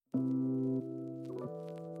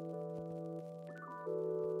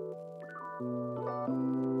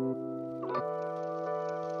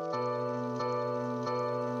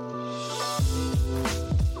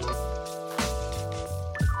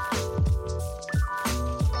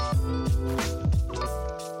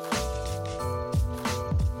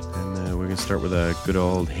start with a good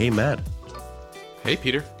old "Hey, Matt." Hey,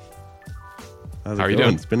 Peter. How's it How are you going?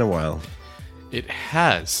 doing? It's been a while. It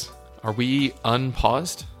has. Are we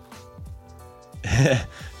unpaused?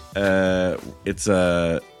 It's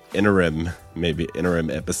a interim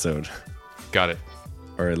episode, Got it.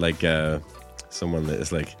 or like someone that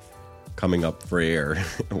is like coming up for air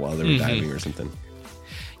while they were diving or something.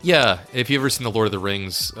 Yeah, if you've ever seen the Lord of the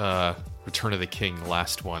Rings, Return of the King, the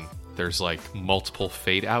last one, there's like multiple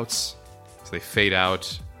fade outs. So they fade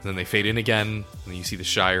out, and then they fade in again, and then you see the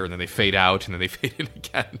Shire, and then they fade out, and then they fade in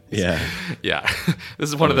again. Yeah, Yeah. This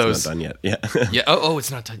is one of It's those. not done yet. Yeah, Yeah. Oh, it's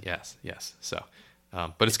not done. Yes. So,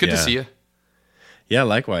 but it's good to Yeah. see you. yeah.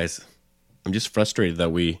 Likewise, I'm just frustrated that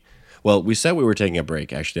we said we were taking a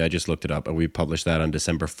break. Actually, I just looked it up, and we published that on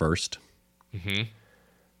December 1st,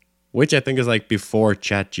 which I think is like before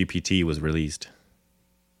ChatGPT was released.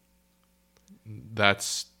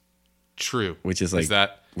 That's true. Which is like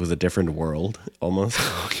was a different world almost.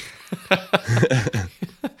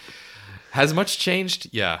 Has much changed?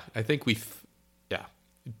 Yeah, I think yeah.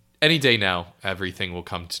 Any day now, everything will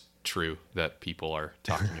come true that people are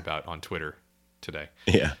talking about on Twitter today.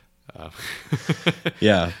 Yeah.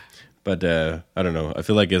 Yeah. But I don't know. I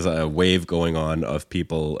feel like there's a wave going on of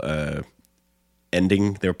people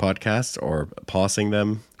ending their podcasts or pausing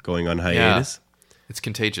them, going on hiatus. It's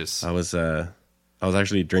contagious. I was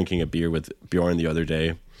actually drinking a beer with Bjorn the other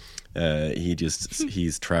day.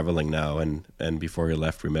 He's traveling now, and before he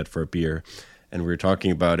left, we met for a beer, and we were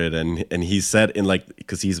talking about it, and he said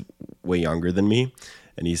because he's way younger than me,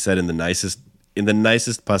 and he said in the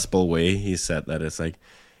nicest possible way, he said that it's like,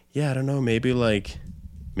 yeah, I don't know, maybe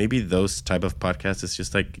those type of podcasts is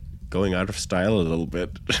just like going out of style a little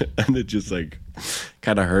bit, and it just like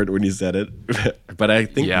kind of hurt when he said it, but I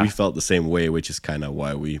think we felt the same way, which is kind of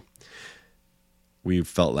why we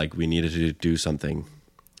felt like we needed to do something.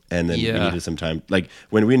 And then we needed some time. Like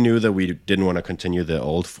when we knew that we didn't want to continue the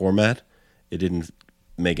old format, it didn't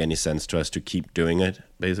make any sense to us to keep doing it,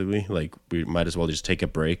 basically. Like we might as well just take a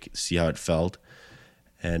break, see how it felt.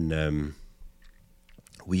 And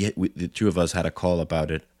we the two of us had a call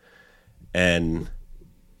about it. And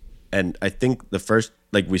I think the first,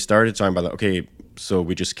 like we started talking about, okay, so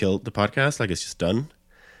we just killed the podcast, like it's just done.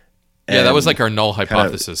 Yeah, that was like our null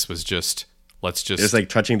hypothesis was just, let's just... It's like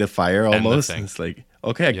touching the fire almost. thing. It's like,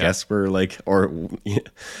 okay, I guess we're like,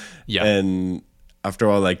 Yeah. And after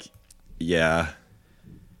all, like, yeah,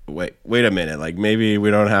 wait a minute. Like maybe we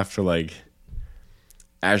don't have to like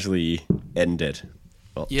actually end it.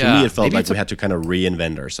 Well, to me, it felt like we had to kind of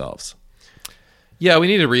reinvent ourselves. Yeah, we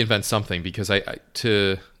need to reinvent something because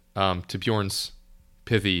to Bjorn's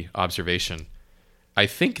pithy observation, I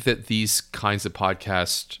think that these kinds of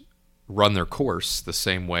podcasts run their course the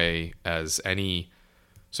same way as any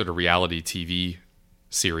sort of reality TV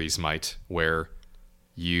series might, where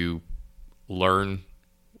you learn,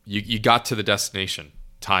 you got to the destination.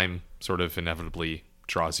 Time sort of inevitably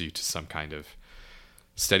draws you to some kind of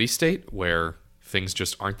steady state where things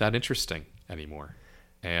just aren't that interesting anymore.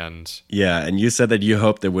 And yeah, and you said that you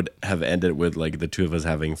hoped it would have ended with like the two of us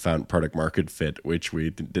having found product market fit, which we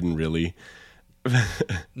didn't really.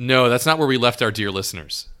 No, that's not where we left our dear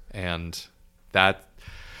listeners. And that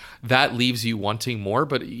leaves you wanting more,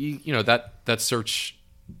 but you know that search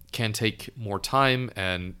can take more time.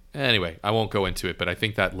 And anyway, I won't go into it, but I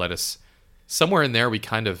think that led us somewhere in there. We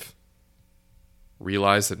kind of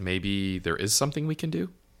realized that maybe there is something we can do.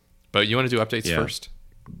 But you want to do updates first?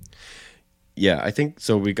 Yeah, I think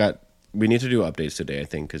so. We need to do updates today, I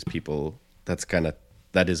think, because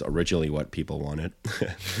that is originally what people wanted,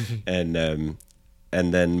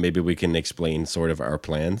 and then maybe we can explain sort of our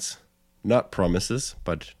plans, not promises,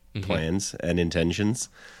 but plans and intentions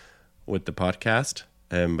with the podcast.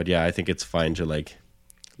 But yeah, I think it's fine to like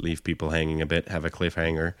leave people hanging a bit, have a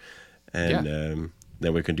cliffhanger, and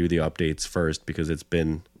then we can do the updates first because it's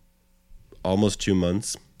been almost 2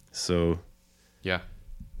 months. So yeah,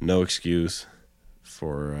 no excuse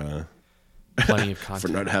for plenty of content for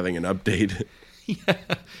not having an update.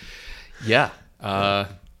 Yeah.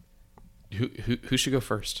 Who should go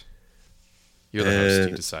first? You're the host.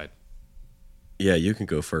 You decide. Yeah, you can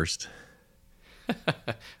go first.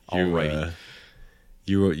 Alrighty.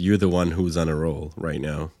 You're the one who's on a roll right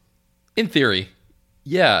now. In theory,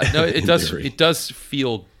 yeah. No, it does. theory. It does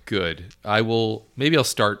feel good. Maybe I'll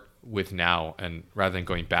start with now, and rather than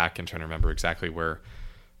going back and trying to remember exactly where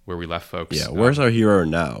we left folks. Yeah, where's our hero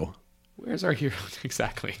now? Where's our hero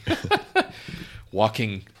exactly?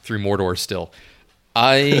 Walking through Mordor still.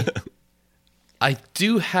 I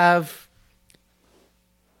do have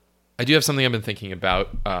something I've been thinking about,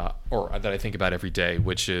 or that I think about every day,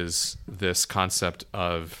 which is this concept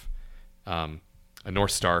of a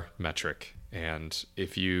North Star metric. And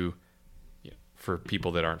if for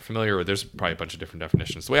people that aren't familiar, there's probably a bunch of different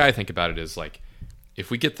definitions. The way I think about it is like, if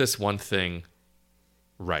we get this one thing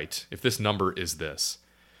right, if this number is this,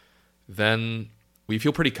 then we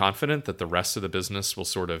feel pretty confident that the rest of the business will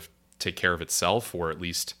sort of take care of itself, or at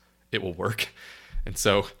least it will work. And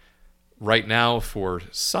so right now for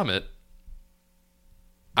Summit,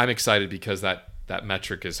 I'm excited because that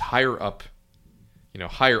metric is higher up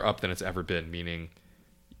than it's ever been, meaning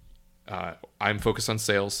I'm focused on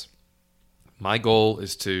sales. My goal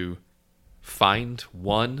is to find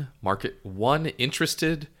one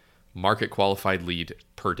interested market qualified lead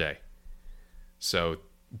per day. So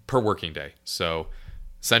per working day. So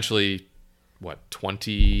essentially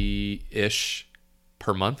 20-ish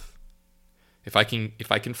per month. If I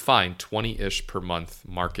can find 20-ish per month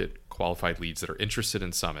market qualified leads that are interested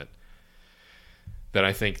in Summit, then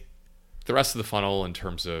I think the rest of the funnel in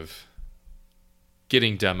terms of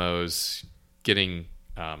getting demos, getting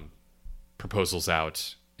proposals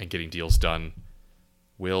out, and getting deals done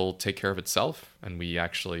will take care of itself, and we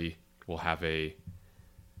actually will have a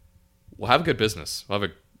good business.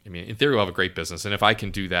 In theory, we'll have a great business, and if I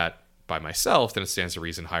can do that by myself, then it stands to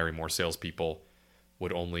reason hiring more salespeople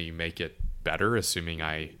would only make it better, assuming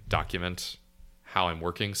I document how I'm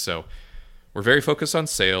working. So we're very focused on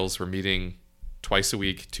sales. We're meeting twice a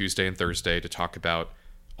week, Tuesday and Thursday, to talk about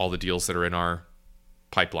all the deals that are in our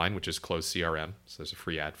pipeline, which is Close CRM. So there's a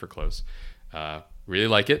free ad for Close. Really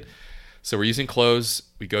like it. So we're using Close.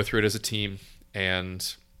 We go through it as a team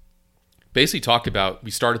and basically talk about,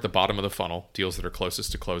 we start at the bottom of the funnel, deals that are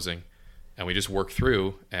closest to closing, and we just work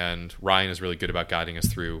through. And Ryan is really good about guiding us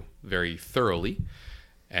through very thoroughly.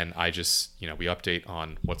 And I just, we update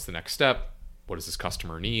on what's the next step, what does this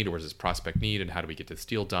customer need, or what does this prospect need, and how do we get this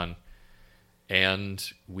deal done. And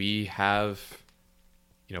we have,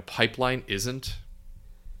 pipeline's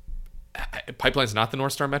not the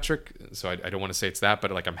North Star metric, so I don't want to say it's that,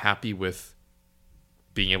 but I'm happy with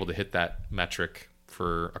being able to hit that metric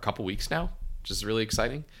for a couple weeks now, which is really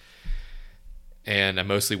exciting. And I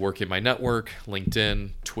mostly work in my network,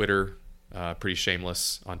 LinkedIn, Twitter, pretty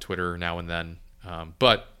shameless on Twitter now and then.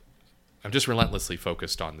 But I'm just relentlessly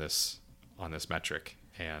focused on this metric,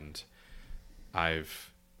 and I'm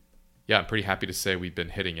pretty happy to say we've been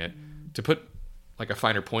hitting it. To put a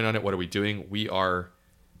finer point on it, what are we doing? We are,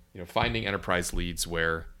 finding enterprise leads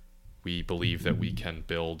where we believe that we can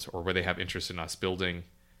build, or where they have interest in us building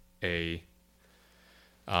a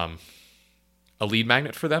lead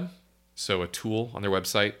magnet for them. So a tool on their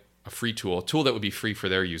website, a tool that would be free for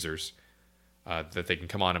their users, that they can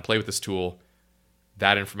come on and play with this tool.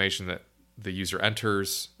 That information that the user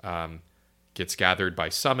enters gets gathered by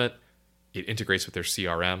Summit. It integrates with their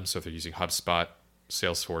CRM. So if they're using HubSpot,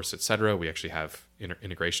 Salesforce, etc., we actually have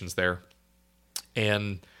integrations there.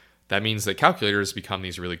 And that means that calculators become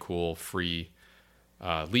these really cool free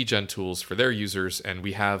lead gen tools for their users. And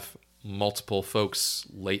we have multiple folks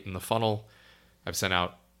late in the funnel. I've sent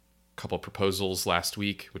out a couple of proposals last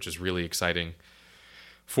week, which is really exciting,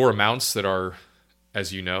 for amounts that are,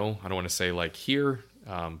 as you know, I don't want to say here,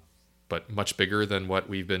 but much bigger than what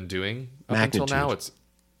we've been doing up until now.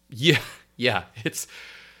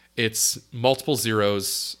 It's multiple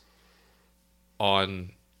zeros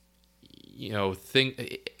on,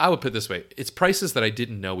 I would put it this way. It's prices that I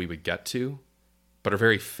didn't know we would get to, but are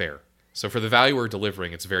very fair. So for the value we're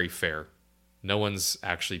delivering, it's very fair. No one's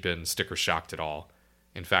actually been sticker shocked at all.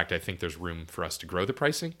 In fact, I think there's room for us to grow the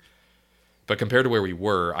pricing. But compared to where we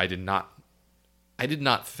were, I did not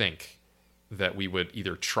think that we would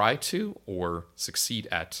either try to or succeed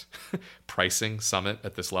at pricing Summit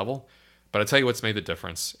at this level. But I'll tell you what's made the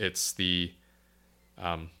difference. It's the,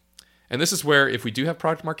 and this is where, if we do have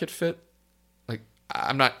product market fit,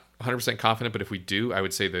 I'm not 100% confident, but if we do, I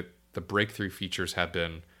would say that the breakthrough features have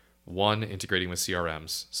been, one, integrating with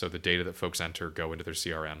CRMs. So the data that folks enter go into their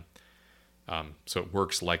CRM. So it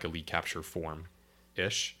works like a lead capture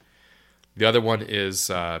form-ish. The other one is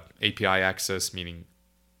API access, meaning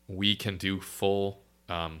we can do full,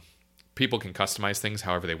 people can customize things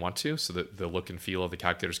however they want to, so that the look and feel of the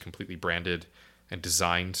calculator is completely branded and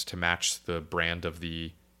designed to match the brand of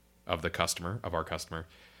our customer.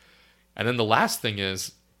 And then the last thing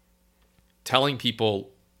is telling people,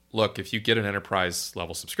 look, if you get an enterprise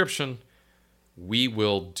level subscription, we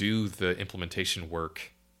will do the implementation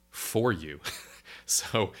work for you.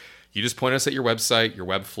 So you just point us at your website, your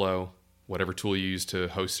Webflow, whatever tool you use to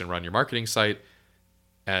host and run your marketing site,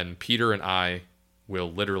 and Peter and I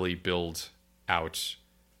will literally build out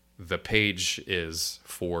the page is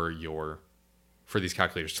for these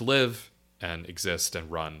calculators to live and exist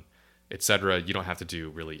and run. etc., you don't have to do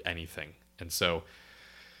really anything. And so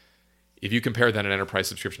if you compare then an enterprise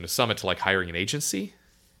subscription to Summit to like hiring an agency,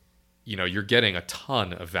 you're getting a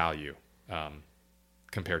ton of value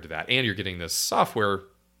compared to that. And you're getting this software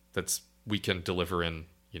we can deliver in,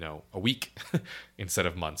 a week instead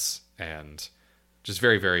of months. And just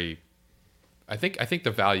very, very, I think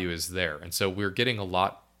the value is there. And so we're getting a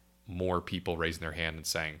lot more people raising their hand and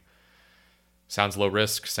saying, sounds low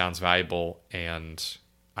risk, sounds valuable, and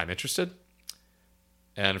I'm interested.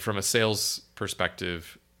 And from a sales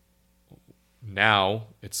perspective, now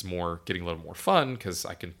it's getting a little more fun because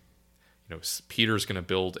I can, Peter's going to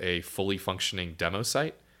build a fully functioning demo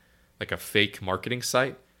site, like a fake marketing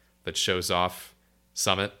site that shows off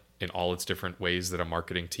Summit in all its different ways that a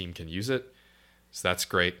marketing team can use it. So that's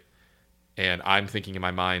great. And I'm thinking in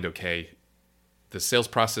my mind, okay, the sales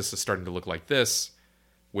process is starting to look like this.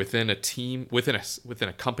 Within a team, within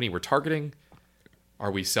a company we're targeting,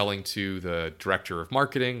 are we selling to the director of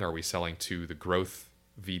marketing? Are we selling to the growth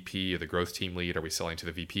VP or the growth team lead? Are we selling to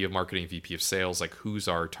the VP of marketing, VP of sales? Like, who's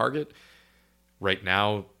our target? Right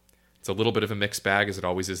now, it's a little bit of a mixed bag, as it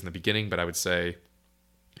always is in the beginning, but I would say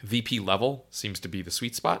VP level seems to be the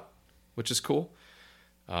sweet spot, which is cool.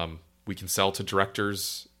 We can sell to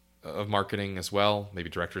directors of marketing as well, maybe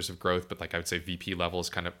directors of growth, but like I would say VP level is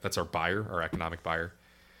that's our buyer, our economic buyer.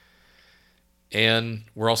 And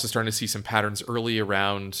we're also starting to see some patterns early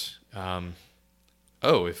around,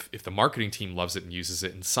 if the marketing team loves it and uses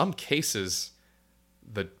it, in some cases,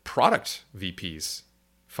 the product VPs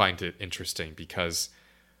find it interesting because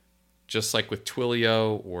just like with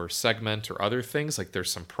Twilio or Segment or other things, like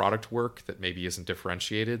there's some product work that maybe isn't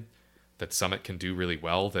differentiated that Summit can do really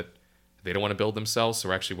well that they don't want to build themselves.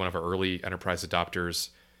 So actually one of our early enterprise adopters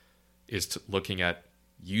is looking at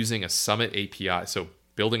using a Summit API. So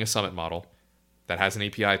building a Summit model that has an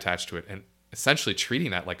API attached to it and essentially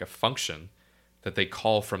treating that like a function that they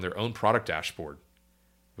call from their own product dashboard,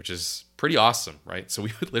 which is pretty awesome, right? So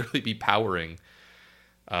we would literally be powering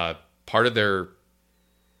part of their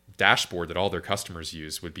dashboard that all their customers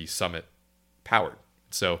use would be Summit powered.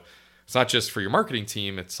 So it's not just for your marketing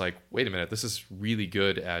team. It's like, wait a minute, this is really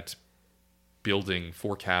good at building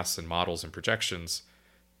forecasts and models and projections.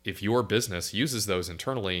 If your business uses those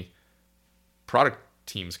internally, product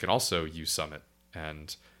teams can also use Summit,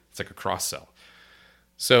 and it's like a cross sell.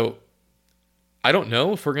 So I don't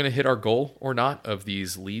know if we're going to hit our goal or not of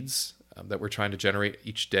these leads that we're trying to generate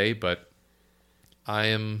each day, but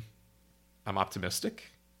I'm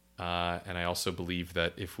optimistic. And I also believe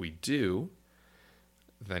that if we do,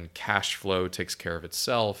 then cash flow takes care of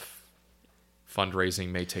itself. Fundraising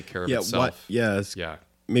may take care of itself. Yeah.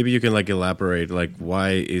 Maybe you can like elaborate, like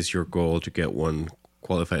why is your goal to get one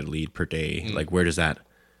qualified lead per day? Like where does that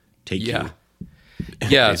take you?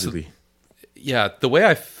 Yeah. Basically. The way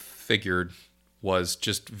I figured was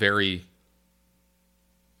just very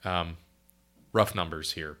rough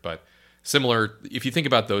numbers here, but similar. If you think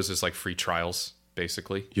about those as like free trials,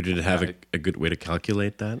 basically. You didn't have a good way to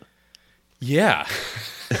calculate that? Yeah,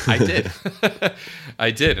 I did. I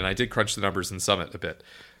did, and I did crunch the numbers in Summit a bit.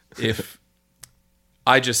 If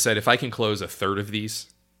I just said, if I can close a third of these,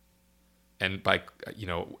 and by,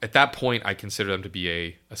 at that point, I consider them to be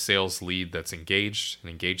a sales lead that's engaged, an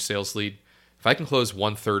engaged sales lead. If I can close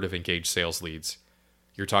 1/3 of engaged sales leads,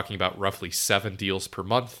 you're talking about roughly 7 deals per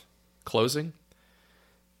month closing.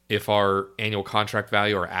 If our annual contract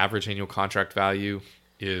value, our average annual contract value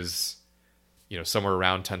is, somewhere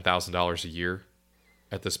around $10,000 a year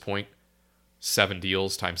at this point, 7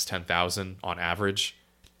 deals times 10,000 on average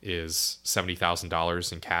is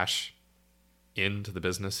 $70,000 in cash into the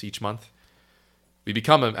business each month. We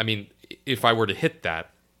become if I were to hit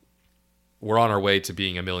that, we're on our way to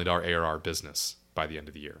being $1 million ARR business by the end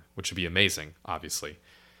of the year, which would be amazing, obviously.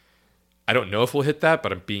 I don't know if we'll hit that,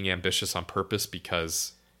 but I'm being ambitious on purpose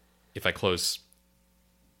because if I close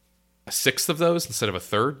 1/6 of those instead of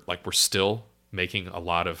 1/3, like we're still making a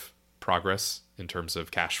lot of progress in terms of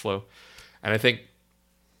cash flow. And I think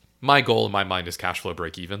my goal in my mind is cash flow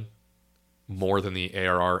break even more than the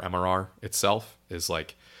ARR, MRR itself is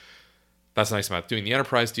like, that's nice about doing the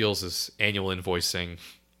enterprise deals is annual invoicing,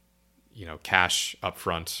 cash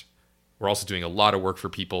upfront. We're also doing a lot of work for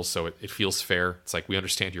people, so it feels fair. It's like we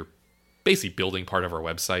understand you're basically building part of our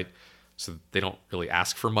website, so they don't really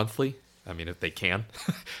ask for monthly. I mean, if they can,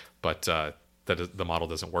 but the model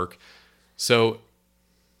doesn't work. So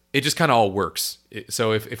it just kind of all works.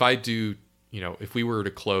 So if I do, if we were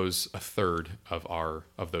to close 1/3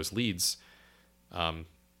 of those leads,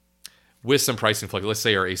 with some pricing flex, let's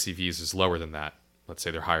say our ACVs is lower than that. Let's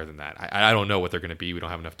say they're higher than that. I don't know what they're going to be. We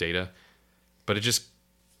don't have enough data, but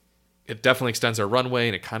it it definitely extends our runway,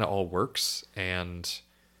 and it kind of all works. And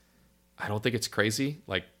I don't think it's crazy.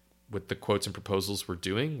 Like with the quotes and proposals we're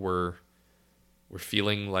doing, we're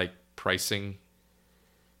feeling like pricing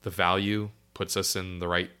the value puts us in the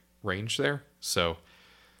right range there. So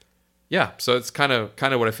yeah, so it's kind of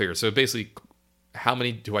what I figured. So basically, how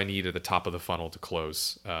many do I need at the top of the funnel to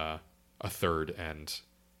close a third and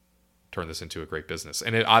turn this into a great business?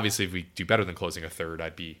 And obviously, if we do better than closing a third,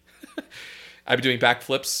 I'd be doing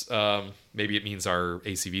backflips. Maybe it means our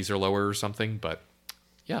ACVs are lower or something. But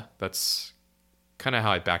yeah, that's kind of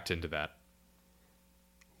how I backed into that.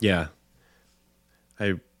 Yeah,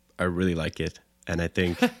 I really like it, and I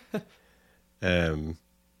think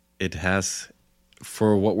it has,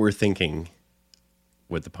 for what we're thinking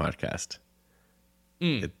with the podcast,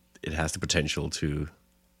 it has the potential to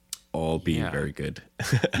all be very good.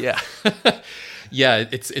 Yeah. Yeah,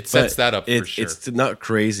 it sets that up for sure. It's not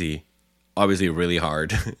crazy, obviously really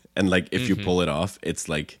hard. And like if you pull it off, it's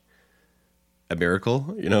like a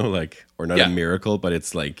miracle, you know, like, or not a miracle, but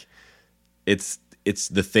it's like it's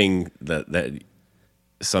the thing that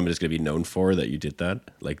somebody's gonna be known for, that you did that.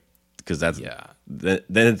 Like, because that's then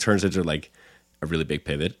it turns into like a really big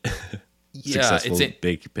pivot. Successful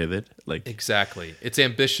big pivot. Like, exactly. It's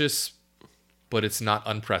ambitious, but it's not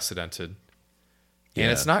unprecedented.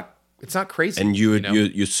 And it's not crazy. And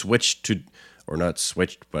you switched to, or not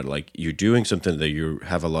switched, but like you're doing something that you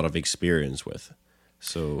have a lot of experience with.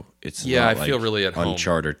 So it's not I feel really at home.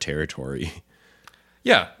 Uncharted territory.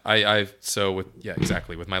 Yeah,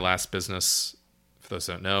 exactly. With my last business, for those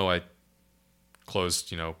who don't know, I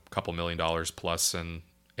closed, a couple $1 million plus in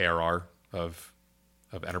ARR of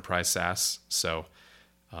enterprise SaaS. So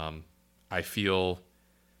I feel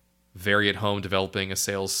very at home developing a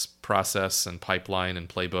sales process and pipeline and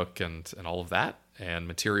playbook and all of that, and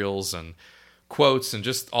materials and quotes and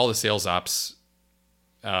just all the sales ops.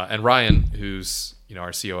 And Ryan, who's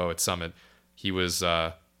our COO at Summit, he's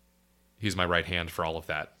my right hand for all of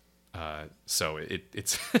that. So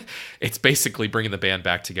it's it's basically bringing the band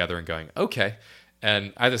back together and going, okay.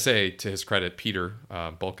 And I have to say, to his credit, Peter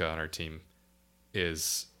Bulka on our team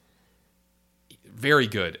is very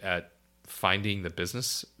good at finding the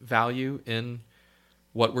business value in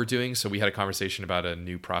what we're doing. So we had a conversation about a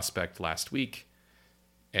new prospect last week,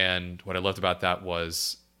 and what I loved about that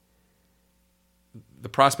was the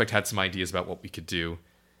prospect had some ideas about what we could do.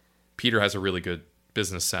 Peter has a really good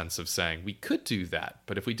business sense of saying, we could do that,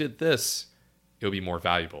 but if we did this, it would be more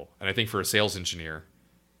valuable. And I think for a sales engineering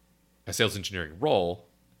role,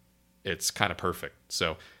 it's kind of perfect.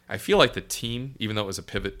 So I feel like the team, even though it was a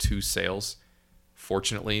pivot to sales,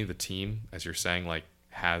 fortunately the team, as you're saying, like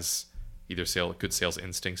has either good sales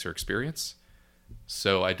instincts or experience.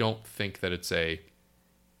 So I don't think that it's like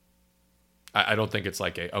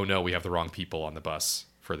oh no, we have the wrong people on the bus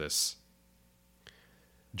for this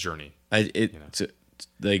journey.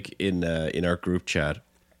 Like in our group chat,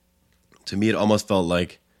 to me it almost felt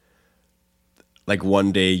like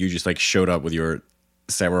one day you just like showed up with your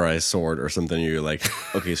samurai sword or something, and you're like,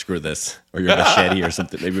 okay, screw this, or your machete or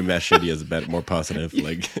something. Maybe machete is a bit more positive.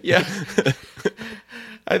 Like, yeah.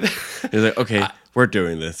 You're like, okay, we're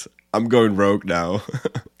doing this. I'm going rogue now.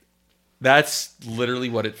 That's literally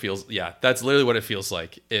what it feels. Yeah, that's literally what it feels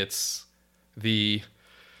like. It's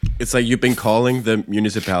like you've been calling the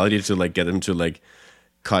municipality to like get them to like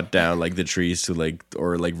cut down like the trees to like,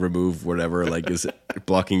 or like remove whatever like is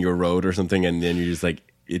blocking your road or something, and then you just like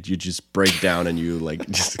you just break down and you like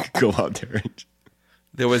just go out there.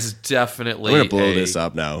 There was definitely I'm gonna blow this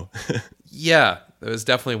up now. Yeah, there was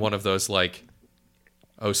definitely one of those like,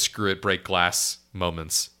 oh screw it, break glass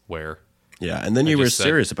moments where. Yeah, and then you were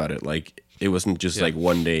serious about it. Like it wasn't just like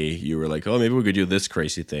one day you were like, oh, maybe we could do this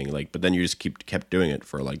crazy thing. Like, but then you just kept doing it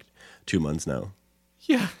for like 2 months now.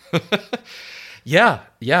 Yeah.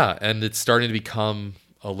 Yeah, and it's starting to become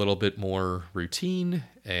a little bit more routine,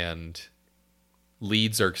 and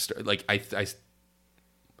leads are like I.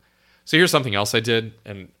 So here's something else I did,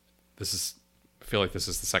 and I feel like this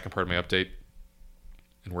is the second part of my update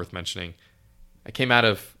and worth mentioning. I came out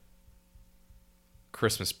of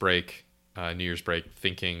Christmas break, New Year's break,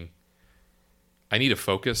 thinking I need to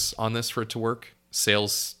focus on this for it to work.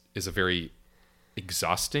 Sales is a very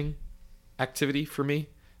exhausting activity for me.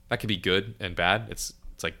 That could be good and bad. It's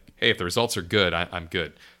like, hey, if the results are good, I'm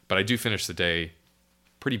good. But I do finish the day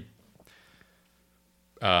pretty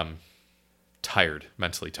tired,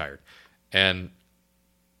 mentally tired. And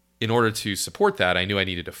in order to support that, I knew I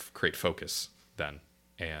needed to create focus then.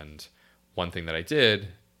 And one thing that I did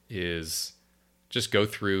is just go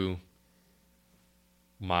through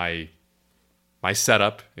my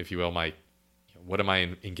setup, if you will, what am I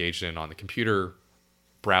engaged in on the computer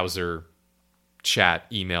browser, chat,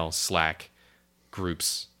 email, Slack,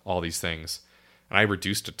 groups, all these things. And I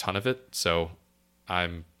reduced a ton of it. So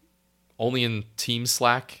I'm only in Team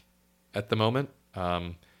Slack at the moment,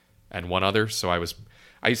 and one other. So I used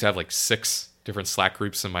to have like 6 different Slack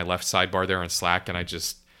groups in my left sidebar there on Slack, and I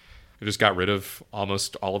just got rid of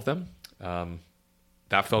almost all of them.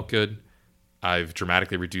 That felt good. I've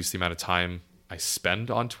dramatically reduced the amount of time I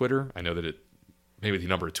spend on Twitter. I know that maybe the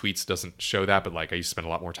number of tweets doesn't show that, but like I used to spend a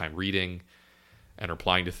lot more time reading and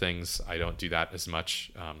replying to things. I don't do that as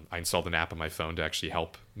much. I installed an app on my phone to actually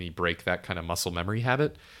help me break that kind of muscle memory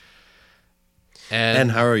habit.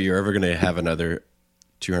 And how are you ever going to have another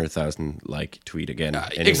 200,000 like tweet again?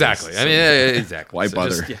 Anyways, exactly. I mean, exactly. Why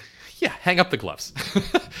bother? Just, hang up the gloves.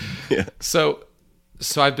 Yeah. So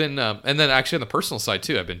I've been, and then actually on the personal side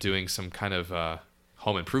too, I've been doing some kind of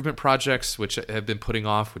home improvement projects, which I have been putting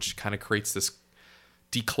off, which kind of creates this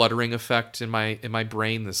decluttering effect in my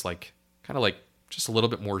brain. This like kind of like just a little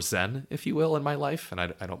bit more zen, if you will, in my life. And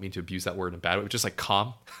I don't mean to abuse that word in a bad way, but just like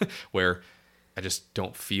calm, where I just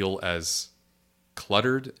don't feel as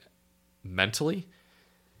cluttered mentally.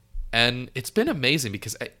 And it's been amazing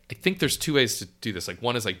because I think there's 2 ways to do this. Like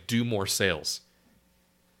one is like do more sales.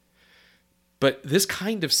 But this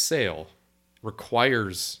kind of sale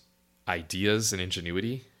requires ideas and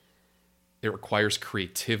ingenuity. It requires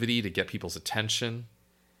creativity to get people's attention.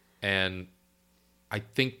 And I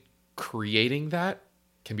think creating that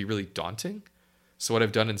can be really daunting. So what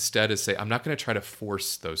I've done instead is say, I'm not going to try to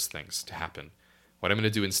force those things to happen. What I'm going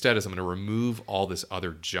to do instead is I'm going to remove all this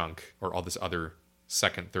other junk or all this other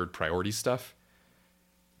second, third priority stuff.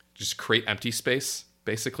 Just create empty space,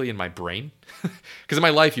 basically, in my brain. Because in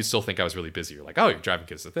my life, you still think I was really busy. You're like, oh, you're driving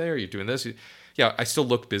kids to there, you're doing this. Yeah, I still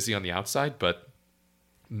look busy on the outside, but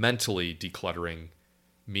mentally decluttering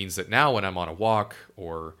means that now when I'm on a walk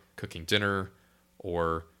or cooking dinner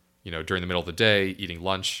or, during the middle of the day, eating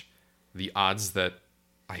lunch, the odds that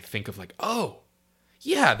I think of like, oh,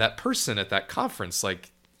 yeah, that person at that conference,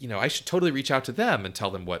 like, I should totally reach out to them and tell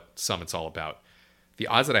them what Summit's all about. The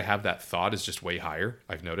odds that I have that thought is just way higher,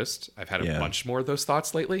 I've noticed. I've had a bunch more of those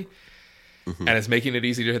thoughts lately. Mm-hmm. And it's making it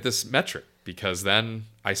easy to hit this metric because then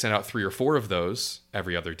I send out 3 or 4 of those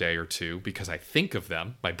every other day or 2 because I think of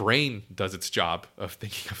them. My brain does its job of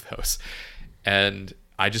thinking of those. And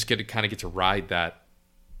I just get to ride that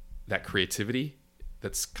creativity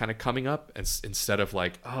that's kind of coming up. And instead of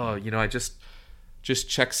like, oh, I just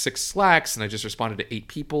checked 6 Slacks and I just responded to 8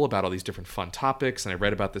 people about all these different fun topics and I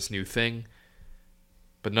read about this new thing.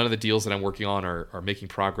 But none of the deals that I'm working on are making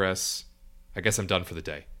progress. I guess I'm done for the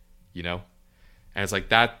day, And it's like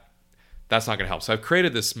that's not going to help. So I've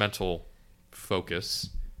created this mental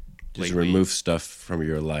focus. Just remove stuff from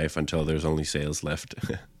your life until there's only sales left.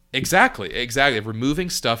 Exactly.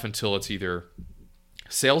 Removing stuff until it's either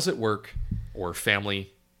sales at work or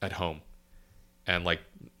family at home. And like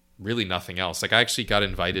really nothing else. Like I actually got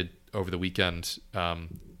invited over the weekend.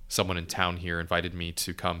 Someone in town here invited me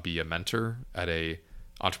to come be a mentor at a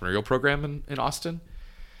entrepreneurial program in Austin.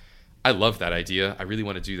 I love that idea. I really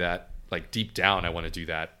want to do that. Like deep down, I want to do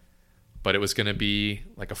that. But it was going to be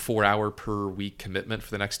like a 4-hour per week commitment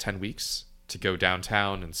for the next 10 weeks to go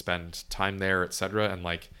downtown and spend time there, etc. And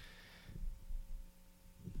like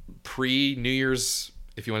pre-New Year's,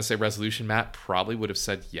 if you want to say resolution, Matt probably would have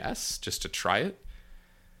said yes just to try it.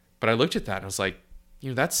 But I looked at that and I was like,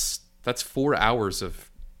 that's 4 hours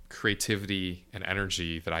of creativity and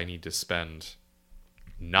energy that I need to spend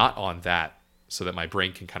not on that so that my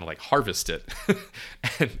brain can kind of like harvest it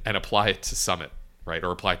and apply it to Summit, right?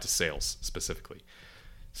 Or apply it to sales specifically.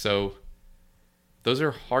 So those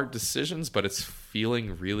are hard decisions, but it's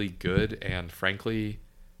feeling really good. And frankly,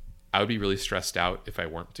 I would be really stressed out if I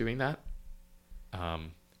weren't doing that.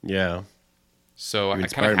 Yeah. So you I kind of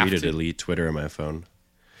inspired have me to to delete Twitter on my phone.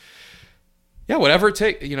 Yeah, whatever it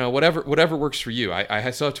takes, whatever works for you.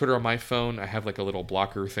 I still have Twitter on my phone. I have like a little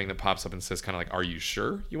blocker thing that pops up and says kind of like, are you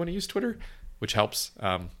sure you want to use Twitter? Which helps.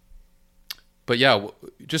 But yeah,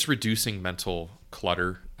 just reducing mental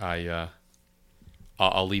clutter.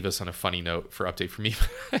 I'll leave us on a funny note for update for me.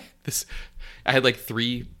 I had like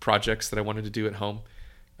 3 projects that I wanted to do at home.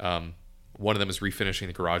 One of them is refinishing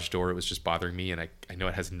the garage door. It was just bothering me. And I know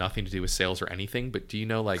it has nothing to do with sales or anything, but do you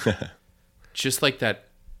know, like, just like that,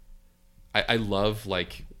 I love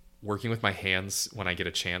like working with my hands when I get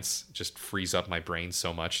a chance. It just frees up my brain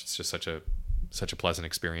so much. It's just such a pleasant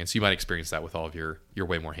experience. You might experience that with all of you're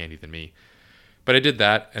way more handy than me. But I did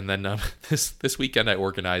that, and then this weekend I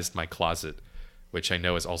organized my closet, which I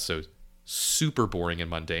know is also super boring and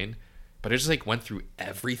mundane. But I just like went through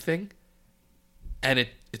everything, and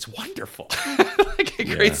it's wonderful. Like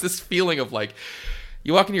it creates this feeling of like,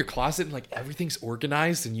 you walk into your closet and like everything's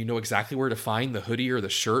organized and you know exactly where to find the hoodie or the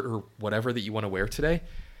shirt or whatever that you want to wear today.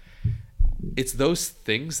 It's those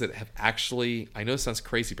things that have actually, I know it sounds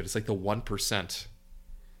crazy, but it's like the 1%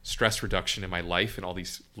 stress reduction in my life in all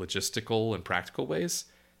these logistical and practical ways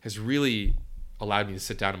has really allowed me to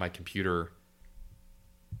sit down at my computer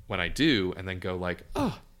when I do and then go like,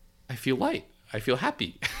 oh, I feel light. I feel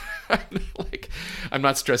happy. Like I'm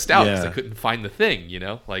not stressed out because I couldn't find the thing, you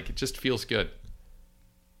know, like it just feels good.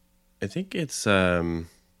 I think it's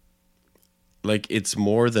like it's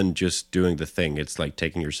more than just doing the thing. It's like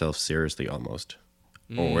taking yourself seriously almost.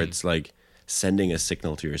 Or it's like sending a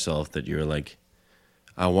signal to yourself that you're like,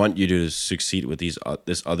 I want you to succeed with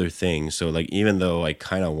this other thing. So like, even though I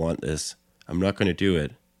kind of want this, I'm not going to do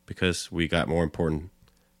it because we got more important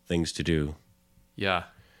things to do. Yeah.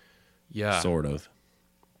 Yeah. Sort of.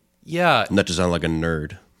 Yeah. Not to sound like a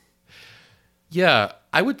nerd. Yeah.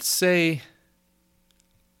 I would say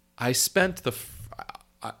I spent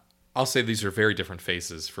I'll say these are very different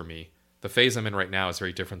phases for me. The phase I'm in right now is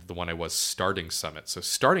very different than the one I was starting Summit. So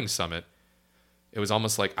starting Summit, it was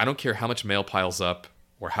almost like I don't care how much mail piles up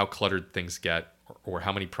or how cluttered things get or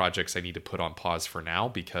how many projects I need to put on pause for now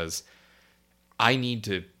because I need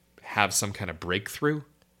to have some kind of breakthrough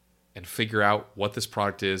and figure out what this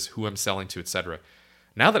product is, who I'm selling to, etc.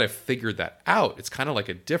 Now that I've figured that out, it's kind of like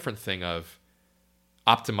a different thing of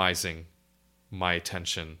optimizing my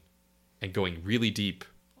attention and going really deep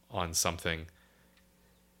on something.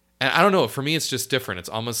 And I don't know, for me it's just different. It's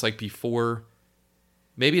almost like before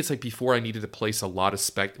I needed to place a lot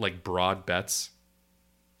of like broad bets,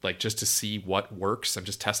 like just to see what works. I'm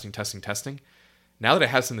just testing. Now that I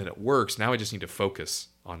have something that works, now I just need to focus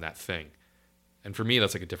on that thing. And for me,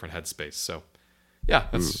 that's like a different headspace. So yeah,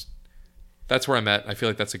 that's where I'm at. I feel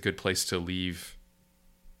like that's a good place to leave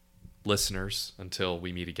listeners until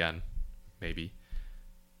we meet again, maybe.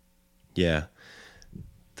 Yeah,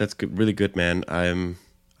 that's good, really good, man. I'm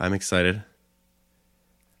excited,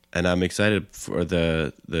 and I'm excited for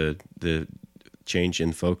the change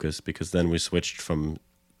in focus because then we switched from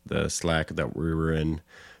the Slack that we were in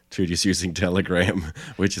to just using Telegram,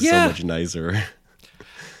 which is so much nicer.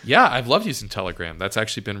 Yeah, I've loved using Telegram. That's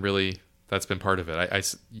actually been that's been part of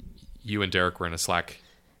it. You and Derek were in a Slack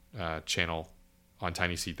channel on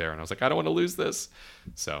Tiny Seed there, and I was like, I don't want to lose this.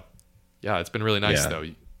 So yeah, it's been really nice though.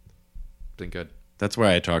 Been good. That's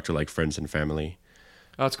why I talk to like friends and family.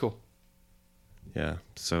 Oh, that's cool. Yeah.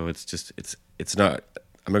 So it's not,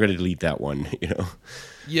 I'm not going to delete that one, you know?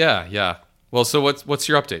 Yeah. Yeah. Well, so what's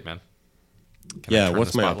your update, man?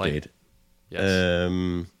 What's my update?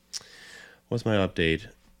 Yes. What's my update?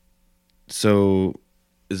 So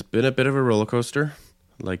it's been a bit of a roller coaster,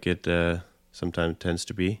 like it sometimes tends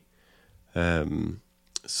to be.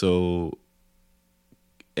 So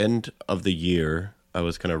end of the year, I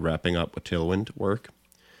was kind of wrapping up with Tailwind work.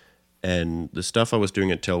 And the stuff I was doing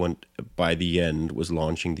at Tailwind by the end was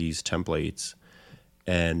launching these templates.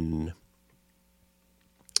 And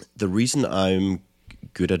the reason I'm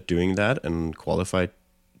good at doing that and qualified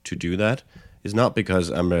to do that is not because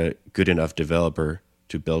I'm a good enough developer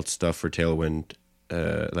to build stuff for Tailwind,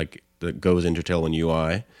 like that goes into Tailwind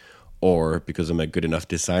UI, or because I'm a good enough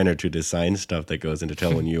designer to design stuff that goes into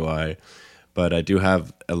Tailwind UI. But I do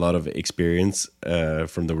have a lot of experience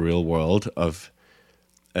from the real world of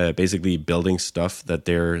basically building stuff that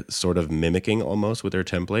they're sort of mimicking almost with their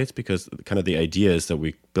templates, because kind of the idea is that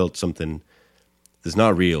we built something that's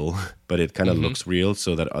not real, but it kind of looks real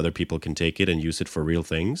so that other people can take it and use it for real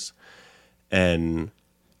things. And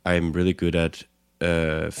I'm really good at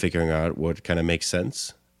figuring out what kind of makes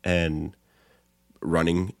sense and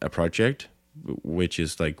running a project, which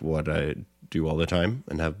is like what I do all the time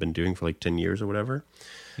and have been doing for like 10 years or whatever.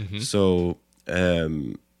 So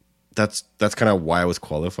that's kind of why I was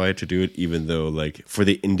qualified to do it, even though like for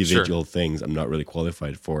the individual things, I'm not really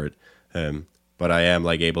qualified for it. But I am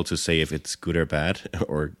like able to say if it's good or bad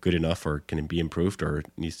or good enough or can it be improved or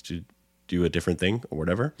needs to do a different thing or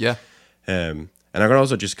whatever. Yeah. And I can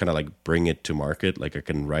also just kind of like bring it to market. Like I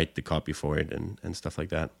can write the copy for it and stuff like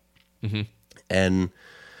that.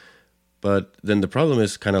 But then the problem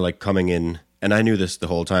is kind of like coming in, and I knew this the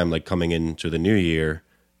whole time, like coming into the new year,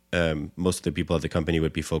 most of the people at the company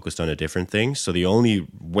would be focused on a different thing. So the only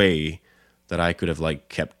way that I could have like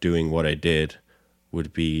kept doing what I did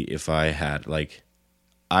would be if I had like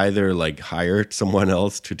either like hired someone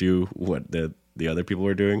else to do what the other people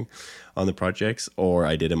were doing on the projects, or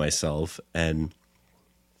I did it myself, and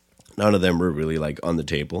none of them were really like on the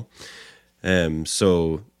table.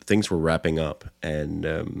 So things were wrapping up, and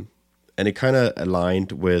it kind of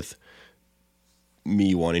aligned with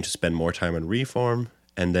me wanting to spend more time on Reform,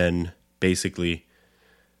 and then basically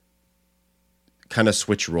kind of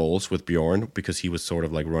switch roles with Bjorn because he was sort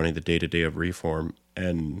of like running the day-to-day of Reform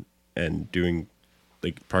and doing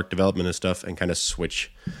like product development and stuff, and kind of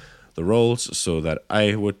switch the roles so that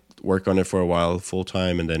I would work on it for a while full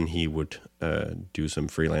time, and then he would do some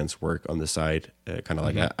freelance work on the side, kind of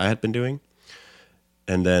like I had been doing.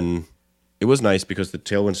 And then it was nice because the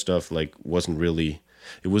Tailwind stuff like wasn't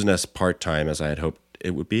as part-time as I had hoped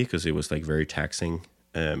it would be, because it was like very taxing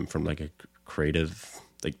from like a creative,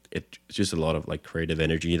 like it's just a lot of like creative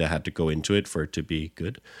energy that had to go into it for it to be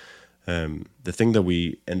good. The thing that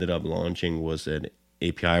we ended up launching was an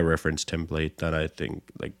API reference template that I think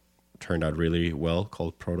like turned out really well,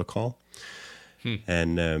 called Protocol.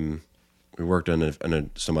 And we worked on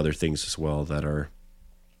some other things as well that are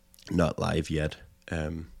not live yet.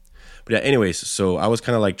 But yeah, anyways, so I was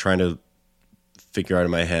kind of like trying to figure out in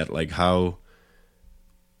my head, like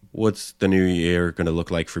what's the new year going to look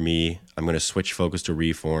like for me? I'm going to switch focus to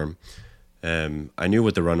Reform. I knew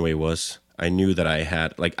what the runway was. I knew that I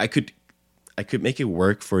had, like, I could make it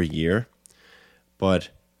work for a year, but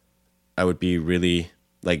I would be really,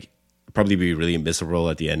 like, probably be really miserable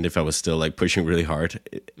at the end if I was still like pushing really hard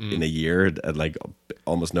in a year at like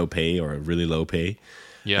almost no pay or really low pay.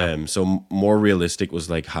 Yeah. So more realistic was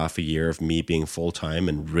like half a year of me being full time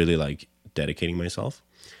and really like dedicating myself.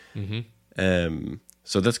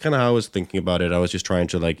 So that's kind of how I was thinking about it. I was just trying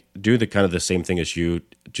to like do the kind of the same thing as you,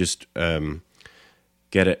 just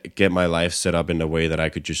get my life set up in a way that I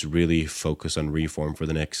could just really focus on Reform for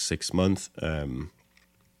the next 6 months.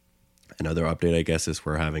 Another update, I guess, is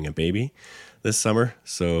we're having a baby this summer,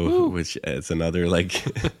 so which is another like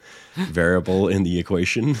variable in the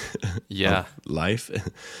equation of life.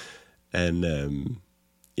 And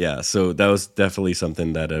yeah, so that was definitely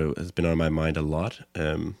something that has been on my mind a lot.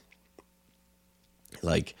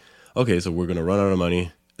 Like, okay, so we're gonna run out of money,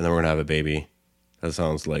 and then we're gonna have a baby. That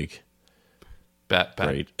sounds like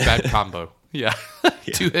great. Bad combo. Yeah.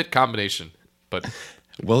 2-hit combination. But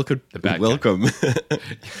welcome.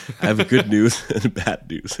 I have good news and bad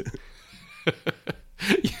news.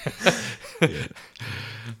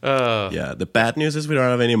 Yeah, the bad news is we don't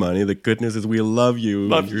have any money. The good news is we love you.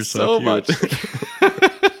 Love you so much.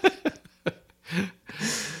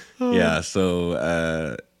 Yeah,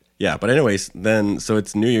 so yeah, but anyways, then so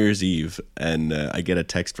it's New Year's Eve, and I get a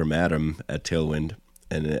text from Adam at Tailwind,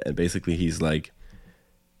 and basically he's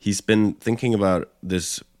been thinking about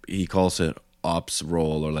this. He calls it ops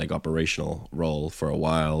role or like operational role for a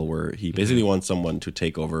while, where he basically wants someone to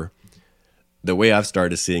take over. The way I've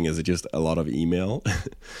started seeing is just a lot of email,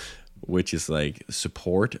 which is like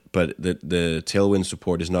support, but the Tailwind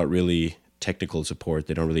support is not really technical support.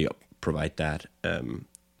 They don't really provide that.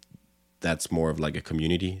 That's more of like a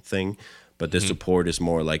community thing, but the support is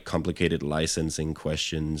more like complicated licensing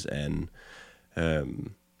questions and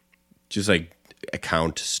just like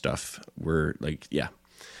account stuff. We're like, yeah.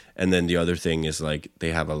 And then the other thing is like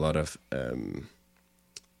they have a lot of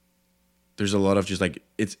there's a lot of just like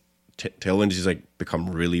Tailwind is just like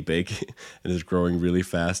become really big and is growing really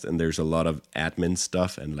fast, and there's a lot of admin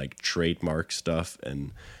stuff and like trademark stuff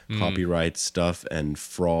and copyright stuff and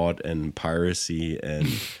fraud and piracy and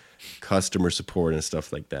customer support and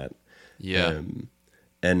stuff like that. Yeah.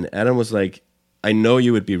 And Adam was like, I know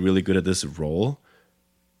you would be really good at this role,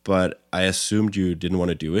 but I assumed you didn't want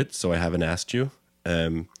to do it, so I haven't asked you.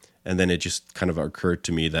 And then it just kind of occurred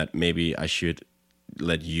to me that maybe I should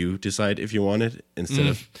let you decide if you want it instead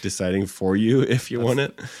of deciding for you if you want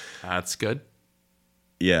it. That's good.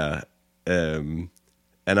 Yeah. And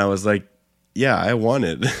I was like, yeah, I want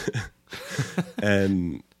it.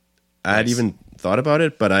 And I had even thought about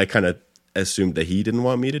it, but I kind of assumed that he didn't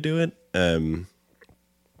want me to do it. And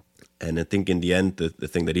I think in the end, the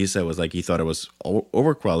thing that he said was like he thought I was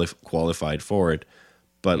overqualified for it,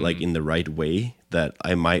 but like in the right way, that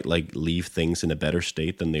I might like leave things in a better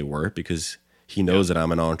state than they were, because he knows that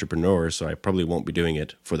I'm an entrepreneur, so I probably won't be doing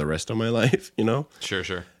it for the rest of my life, you know?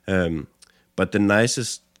 Sure. But the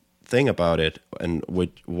nicest thing about it, and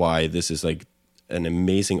why this is like an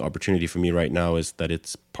amazing opportunity for me right now, is that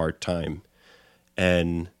it's part-time.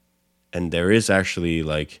 And there is actually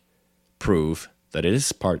like proof that it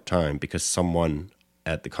is part-time, because someone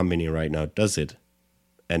at the company right now does it,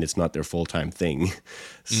 and it's not their full-time thing.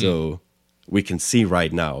 So we can see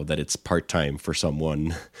right now that it's part-time for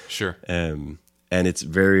someone. Sure. And it's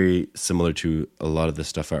very similar to a lot of the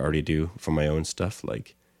stuff I already do for my own stuff.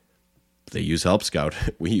 Like they use Help Scout.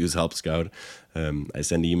 We use Help Scout. I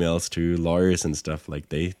send emails to lawyers and stuff. Like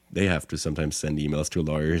they have to sometimes send emails to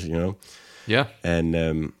lawyers, you know? Yeah.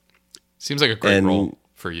 And seems like a great role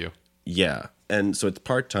for you. Yeah. And so it's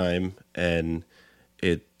part-time, and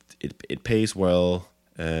it pays well.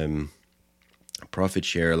 profit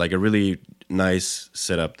share, like a really nice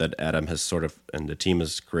setup that Adam has sort of and the team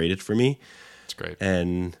has created for me. It's great.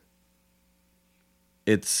 And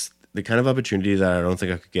it's the kind of opportunity that I don't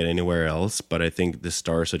think I could get anywhere else. But I think the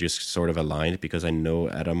stars are just sort of aligned because I know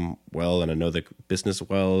Adam well and I know the business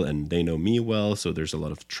well and they know me well. So there's a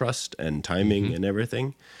lot of trust and timing and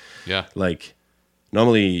everything. Yeah. Like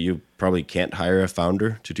normally you probably can't hire a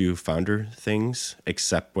founder to do founder things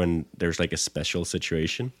except when there's like a special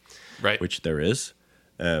situation, Right. which there is.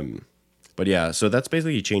 But yeah, so that's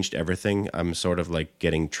basically changed everything. I'm sort of like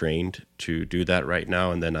getting trained to do that right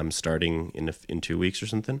now, and then I'm starting in 2 weeks or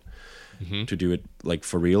something to do it like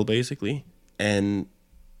for real, basically. And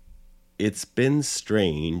it's been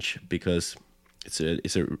strange because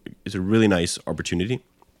it's a really nice opportunity,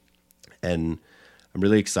 and I'm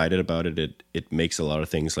really excited about it. It makes a lot of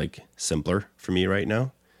things like simpler for me right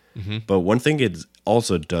now. But one thing it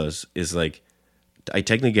also does is like I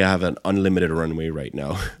technically have an unlimited runway right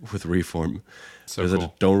now with Reform So because I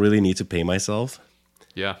cool. don't really need to pay myself,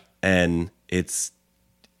 Yeah. and it's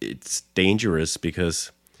dangerous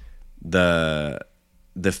because the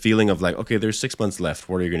feeling of like, okay, there's 6 months left,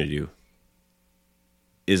 what are you going to do,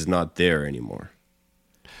 is not there anymore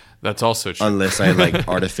That's also true. unless I like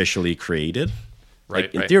artificially create it. Right.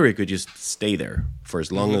 Like in right. theory, it could just stay there for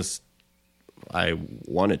as long as I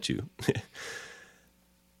wanted to.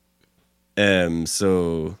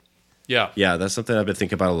 So Yeah. yeah, that's something I've been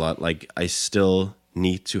thinking about a lot. Like I still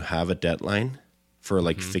need to have a deadline for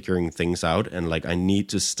like figuring things out, and like I need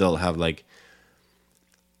to still have like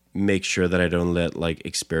make sure that I don't let like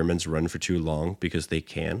experiments run for too long because they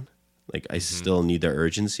can. Like I still need the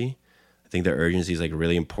urgency. I think the urgency is like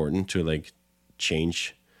really important to like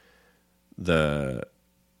change the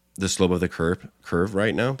slope of the curve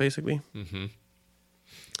right now, basically.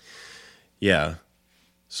 Yeah.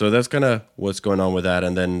 So that's kind of what's going on with that.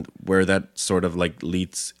 And then where that sort of like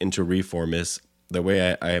leads into Reform is the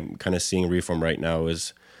way I'm kind of seeing Reform right now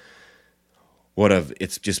is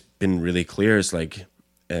it's just been really clear is like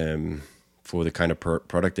for the kind of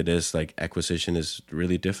product it is, like acquisition is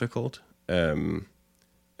really difficult. I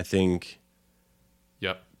think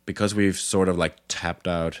Yep. because we've sort of like tapped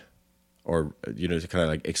out or, kind of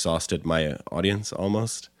like exhausted my audience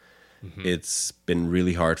almost. It's been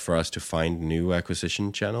really hard for us to find new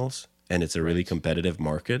acquisition channels, and it's a really competitive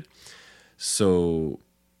market. So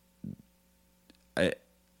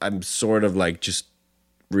I'm sort of like just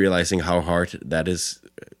realizing how hard that is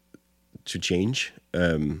to change.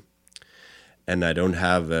 And I don't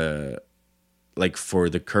have like for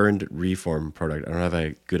the current Reform product, I don't have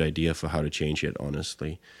a good idea for how to change it,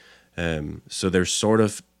 honestly. So there's sort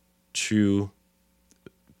of two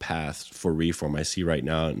path for Reform I see right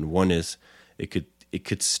now, and one is it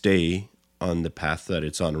could stay on the path that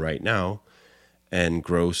it's on right now and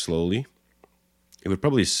grow slowly. It would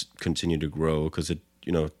probably continue to grow because it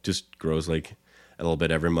just grows like a little bit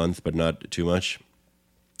every month, but not too much,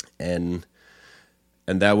 and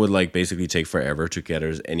that would like basically take forever to get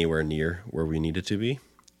us anywhere near where we need it to be,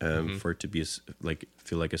 for it to be like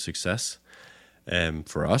feel like a success,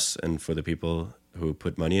 for us and for the people who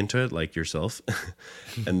put money into it, like yourself.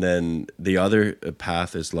 And then the other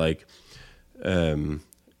path is like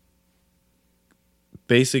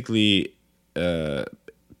basically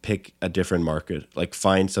pick a different market, like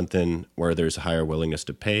find something where there's a higher willingness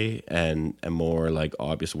to pay and a more like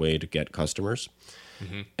obvious way to get customers,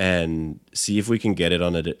 and see if we can get it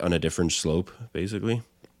on a different slope, basically.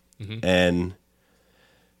 And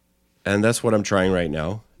that's what I'm trying right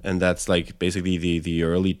now, and that's like basically the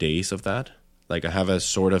early days of that. Like I have a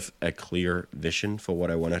sort of a clear vision for what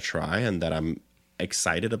I want to try and that I'm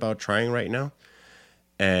excited about trying right now.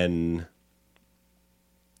 And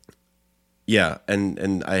yeah,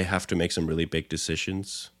 and I have to make some really big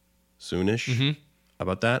decisions soonish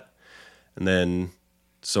about that. And then,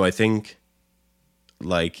 so I think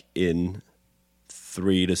like in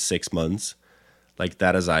 3 to 6 months, like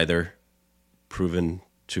that is either proven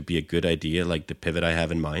to be a good idea, like the pivot I have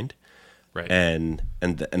in mind, Right. and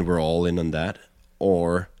we're all in on that,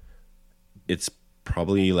 or it's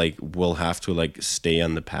probably like we'll have to like stay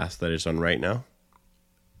on the path that it's on right now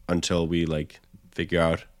until we like figure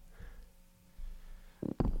out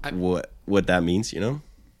what that means,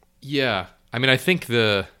 Yeah. I mean, I think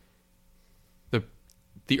the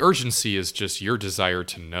urgency is just your desire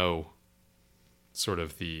to know sort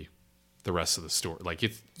of the rest of the story. Like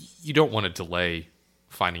if you don't want to delay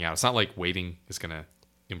finding out. It's not like waiting is going to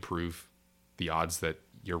improve the odds that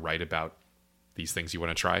you're right about these things you want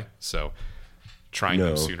to try. So trying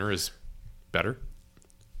them sooner is better.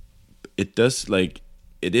 It does, like,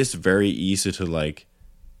 it is very easy to like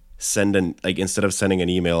send instead of sending an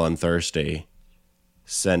email on Thursday,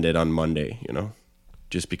 send it on Monday,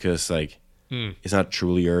 just because like it's not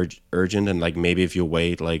truly urgent, and like maybe if you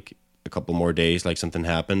wait like a couple more days, like something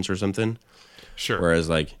happens or something. Sure. Whereas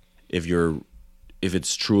like if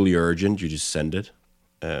it's truly urgent, you just send it.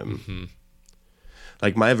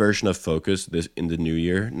 Like my version of focus this in the new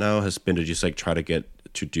year now has been to just like try to get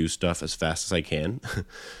to do stuff as fast as I can,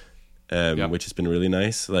 which has been really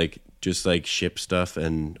nice. Like just like ship stuff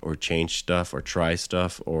or change stuff or try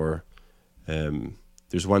stuff or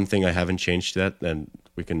there's one thing I haven't changed yet and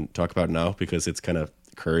we can talk about now because it's kind of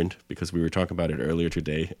current because we were talking about it earlier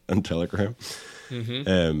today on Telegram.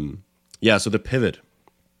 So the pivot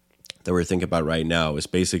that we're thinking about right now is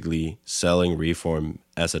basically selling Reform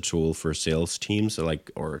as a tool for sales teams,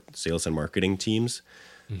 or sales and marketing teams.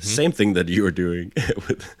 Same thing that you were doing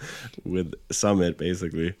with Summit,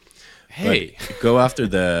 basically. Hey, but go after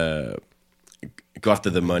the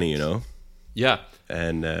money, Yeah.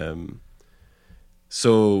 And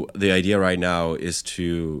so the idea right now is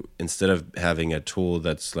to, instead of having a tool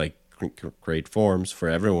that's like create forms for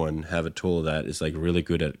everyone, have a tool that is like really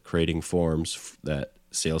good at creating forms that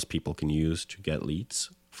salespeople can use to get leads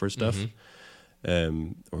for stuff,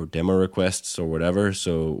 or demo requests or whatever.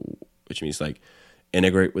 So, which means like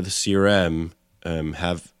integrate with the CRM,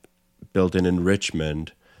 have built-in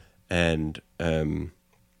enrichment, and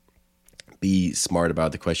be smart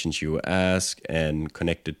about the questions you ask and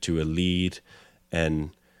connect it to a lead,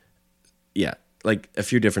 and like a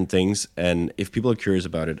few different things. And if people are curious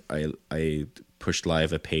about it, I pushed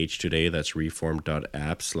live a page today that's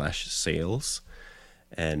reform.app/sales,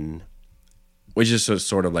 and which is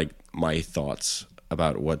sort of like my thoughts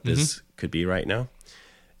about what this could be right now.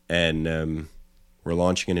 And we're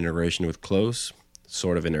launching an integration with Close,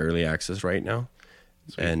 sort of in early access right now.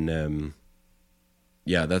 Sweet. And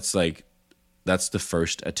that's the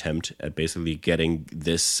first attempt at basically getting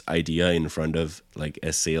this idea in front of like a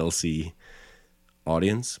salesy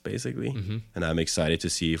audience, basically. And I'm excited to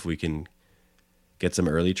see if we can get some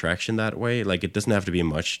early traction that way. Like it doesn't have to be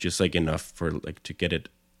much, just like enough for like to get it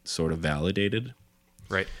sort of validated.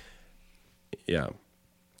 Right. Yeah.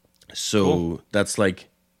 So that's like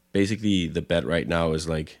basically the bet right now is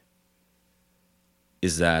like,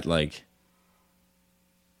 is that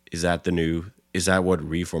what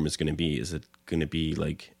Reform is going to be? Is it going to be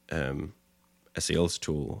like a sales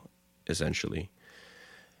tool essentially?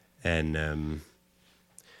 And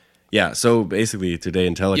so basically today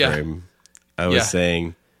in Telegram, I was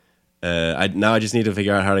saying, I just need to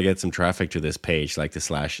figure out how to get some traffic to this page, like the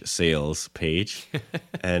 /sales page,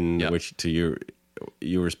 and which to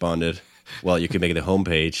you responded, well, you can make it a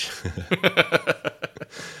homepage.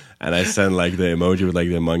 And I sent like the emoji with like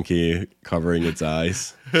the monkey covering its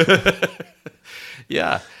eyes.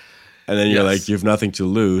 Yeah. And then you're like, you have nothing to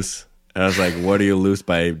lose. And I was like, what do you lose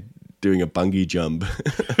by doing a bungee jump?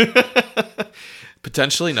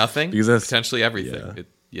 Potentially nothing. Potentially everything.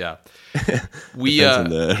 We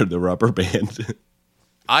depends on the rubber band.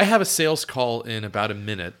 I have a sales call in about a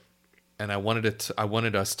minute, and I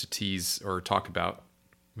wanted us to tease or talk about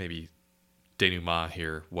maybe denouement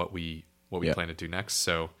here, what we plan to do next.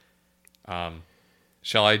 So,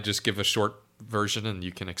 shall I just give a short version and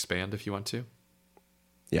you can expand if you want to?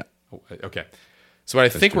 Yeah. Okay. So what I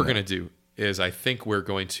think we're going to do is I think we're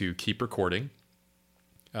going to keep recording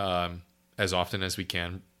as often as we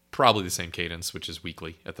can, probably the same cadence, which is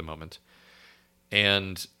weekly at the moment.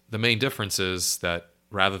 And the main difference is that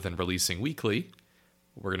rather than releasing weekly,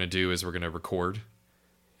 what we're going to do is we're going to record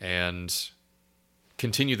and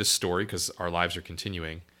continue the story because our lives are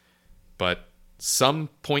continuing. But some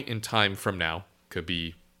point in time from now, could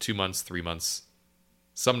be 2 months, 3 months,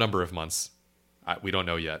 some number of months, we don't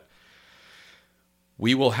know yet.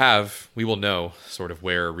 We will know sort of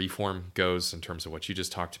where Reform goes in terms of what you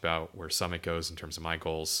just talked about, where Summit goes in terms of my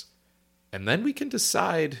goals. And then we can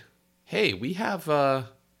decide, hey, we have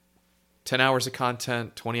 10 hours of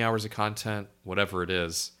content, 20 hours of content, whatever it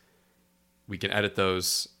is. We can edit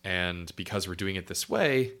those. And because we're doing it this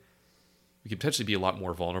way, we can potentially be a lot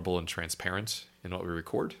more vulnerable and transparent in what we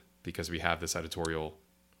record because we have this editorial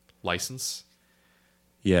license.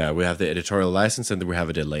 Yeah, we have the editorial license and then we have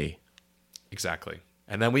a delay. Exactly.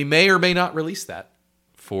 And then we may or may not release that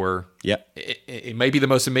for... Yeah. It may be the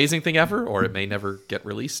most amazing thing ever, or it may never get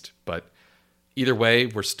released. But either way,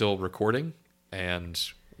 we're still recording, and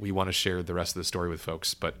we want to share the rest of the story with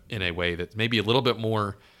folks, but in a way that maybe a little bit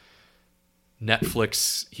more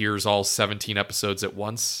Netflix, here's all 17 episodes at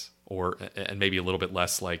once, and maybe a little bit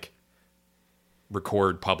less like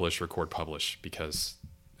record, publish, because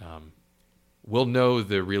we'll know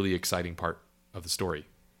the really exciting part of the story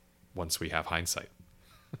once we have hindsight.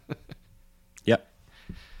 Yep.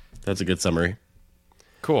 That's a good summary.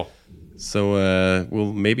 Cool. So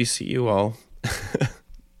we'll maybe see you all.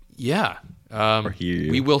 Yeah. Or hear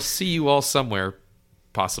you. We will see you all somewhere,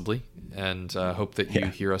 possibly, and hope that you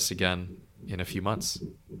hear us again in a few months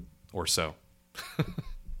or so.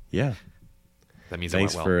 Yeah. That means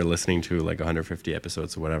Thanks it went for listening to like 150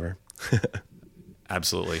 episodes or whatever.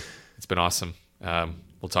 Absolutely. It's been awesome.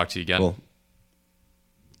 We'll talk to you again. Cool.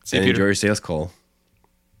 See you, And Peter. enjoy your sales call.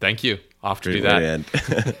 Thank you. Off to Great do way that.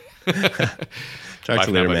 to end. Talk Bye to for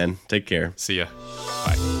you now, later, buddy. man. Take care. See ya.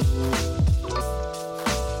 Bye.